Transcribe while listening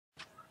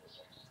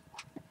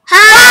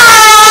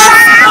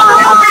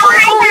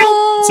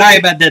Sorry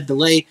about that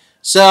delay.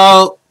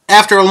 So,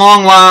 after a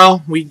long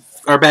while, we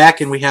are back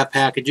and we have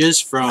packages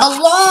from a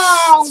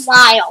long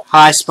while.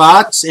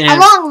 Highspots and a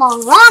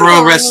long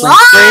Pro Wrestling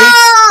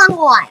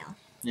while.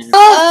 Yeah.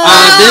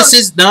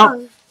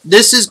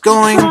 This is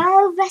going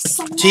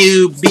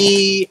to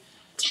be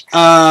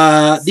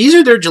these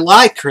are their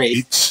July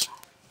crates.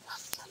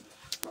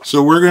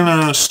 So we're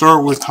gonna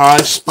start with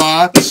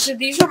Highspots. So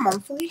these are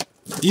monthly?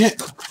 Yeah.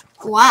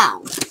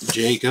 Wow.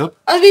 Jacob.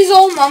 Are these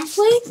all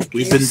monthly?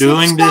 We've been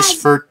doing this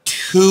for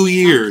 2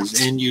 years,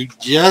 and you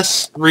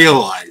just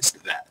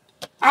realized that.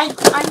 I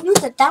knew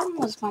that one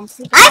was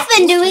monthly. I've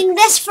been doing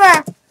this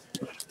for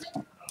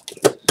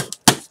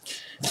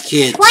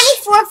Kids.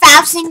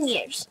 24,000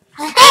 years.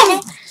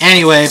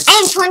 Anyway.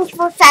 And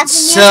 24,000 years.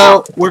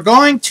 So we're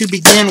going to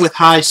begin with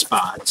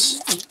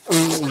Highspots.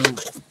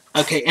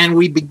 Okay, and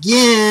we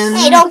begin.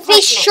 Hey, don't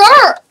be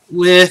sure.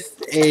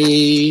 With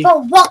a.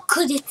 But what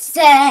could it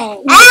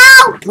say?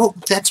 Ow! Well,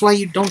 that's why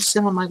you don't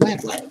sit on my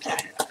lap like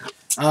that.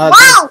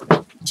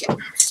 Wow!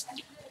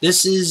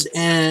 This is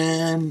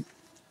an.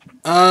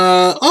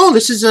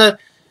 This is a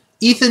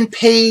Ethan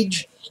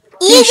Page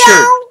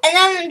T-shirt. And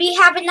then we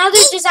have another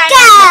design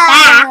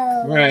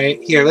on the back.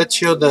 Right here. Let's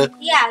show the.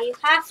 Yeah, you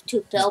have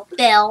to, Bill.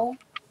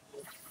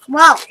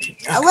 Well,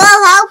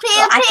 help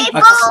you,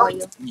 people.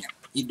 Yeah,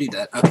 you do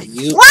that. Okay,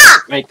 you.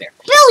 What? Right there.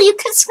 Bill, you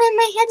could slam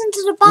my head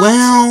into the box.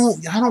 Well,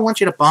 I don't want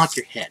you to bonk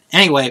your head.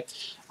 Anyway,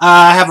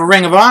 I have a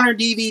Ring of Honor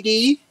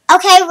DVD.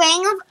 Okay,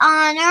 Ring of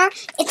Honor.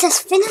 It's as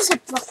thin as a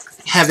book.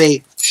 Have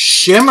a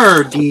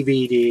Shimmer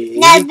DVD.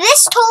 Now,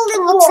 this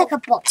totally looks like a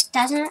book,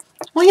 doesn't it?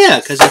 Well, yeah,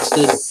 because it's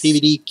the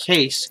DVD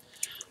case.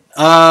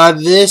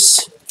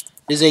 This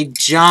is a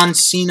John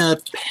Cena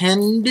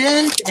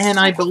pendant, and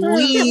I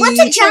believe... What's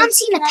a John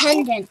Cena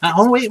pendant?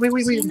 Wait.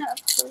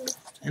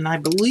 And I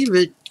believe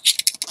it,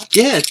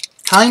 yeah, it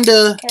kind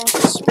of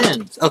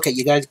spins. Okay,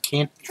 you guys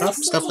can't drop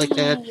stuff like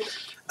that.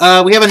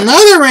 We have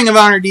another Ring of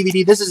Honor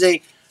DVD. This is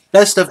a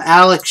Best of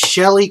Alex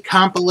Shelley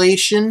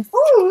compilation.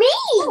 Ooh, me!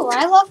 Oh,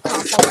 I love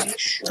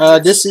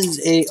compilation. This is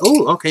a,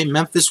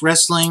 Memphis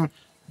Wrestling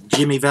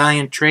Jimmy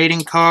Valiant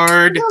trading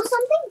card. No,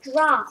 something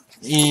dropped.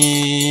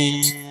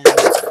 And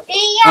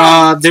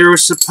there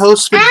was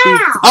supposed to be...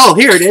 Oh,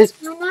 here it is.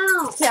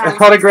 Oh, no. A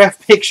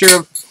photographed picture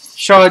of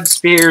Sean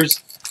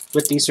Spears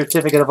with the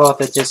certificate of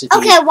authenticity.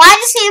 Okay, why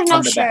does he have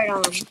no shirt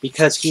on?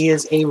 Because he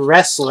is a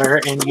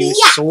wrestler and you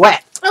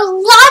sweat. A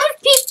lot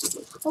of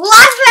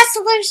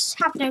wrestlers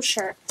have no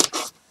shirt.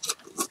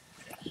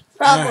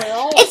 Probably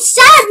all. It's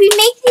sad we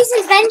make these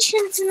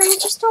inventions and then we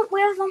just don't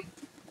wear them.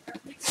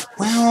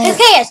 Well, who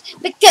cares?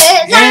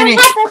 Because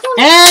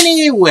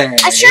anyway,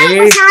 a shirt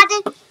was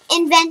not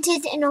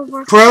invented in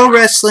over. Pro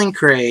Wrestling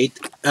crate.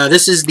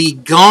 This is the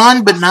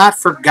Gone But Not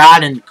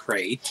Forgotten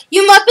crate.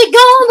 You might be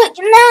gone, but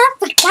you're not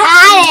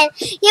forgotten.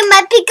 You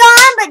might be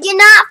gone, but you're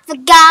not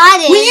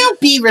forgotten. Will you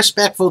be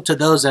respectful to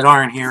those that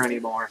aren't here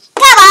anymore?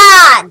 Come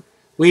on.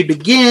 We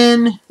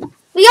begin.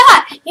 We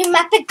are. You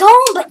might be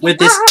gone, but with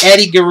this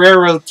Eddie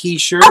Guerrero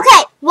T-shirt.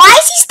 Okay, why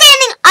is he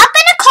standing up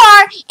in a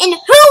car and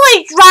who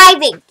is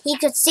driving? He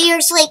could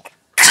seriously.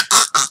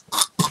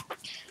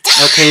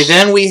 Okay,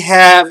 then we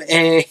have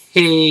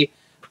a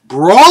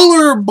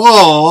Brawler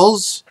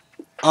Balls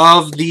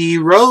of the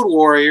Road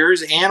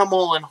Warriors,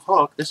 Animal and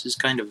Hawk. This is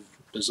kind of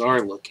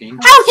bizarre looking.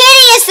 How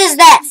hideous is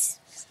this?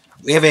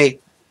 We have a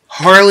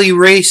Harley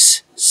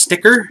Race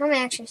sticker. Let me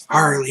actually see.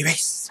 Harley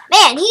Race.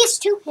 Man, he is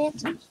too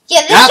handsome.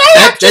 Yeah, this guy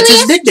actually that's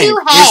his nickname.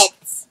 Two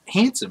heads.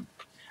 Handsome.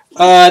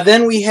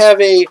 Then we have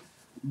a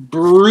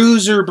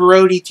Bruiser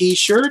Brody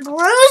T-shirt.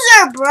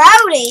 Bruiser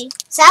Brody?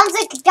 Sounds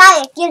like a guy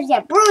that gives you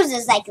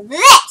bruises like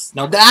this.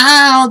 No,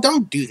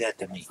 don't do that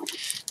to me.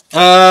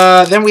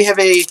 Then we have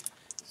a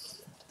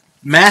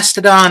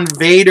Mastodon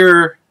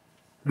Vader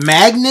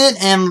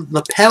magnet and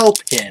lapel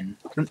pin.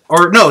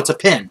 Or, no, it's a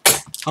pin.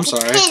 I'm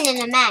sorry. A pin and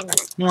a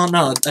magnet.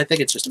 No, I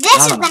think it's just a pin.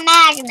 This is the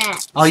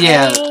magnet. Oh,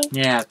 yeah.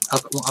 Yeah.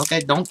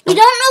 Okay, don't. We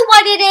don't know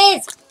what it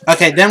is.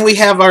 Okay, then we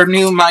have our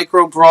new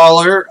micro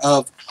brawler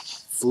of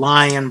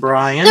Flying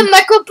Brian. The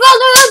micro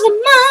brawler of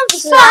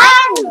the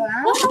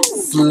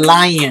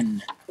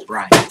Flying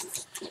Brian.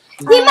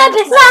 We might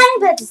be flying,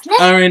 but it's not.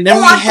 Alright, then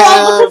we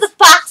have... the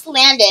box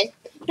landed.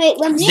 Wait,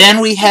 then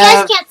we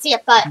have you guys can't see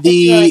it, but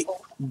the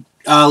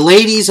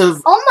Ladies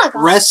of God.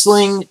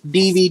 Wrestling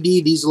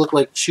DVD. These look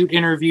like shoot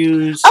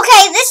interviews.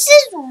 Okay, this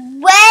is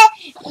where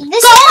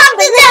this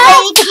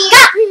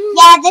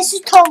yeah, this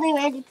is totally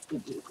ready.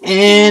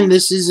 And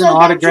this is an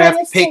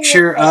autographed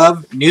picture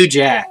of New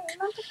Jack.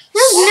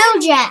 Who's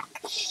New Jack?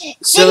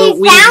 So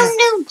we found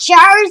New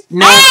Jersey.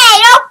 No. Hey,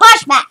 don't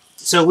push back.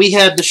 So we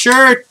have the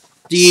shirt,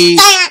 the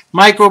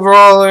micro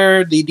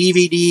brawler, the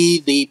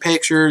DVD, the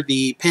picture,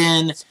 the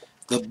pin,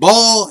 the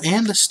ball,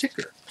 and the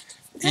sticker.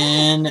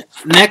 And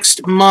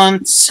next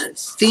month's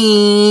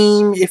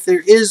theme, if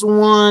there is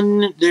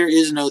one, there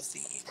is no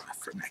theme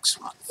for next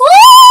month.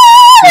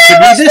 It should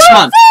be this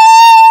month.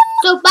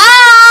 So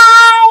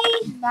bye.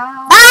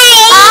 Bye. Bye.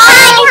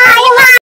 Bye. Bye.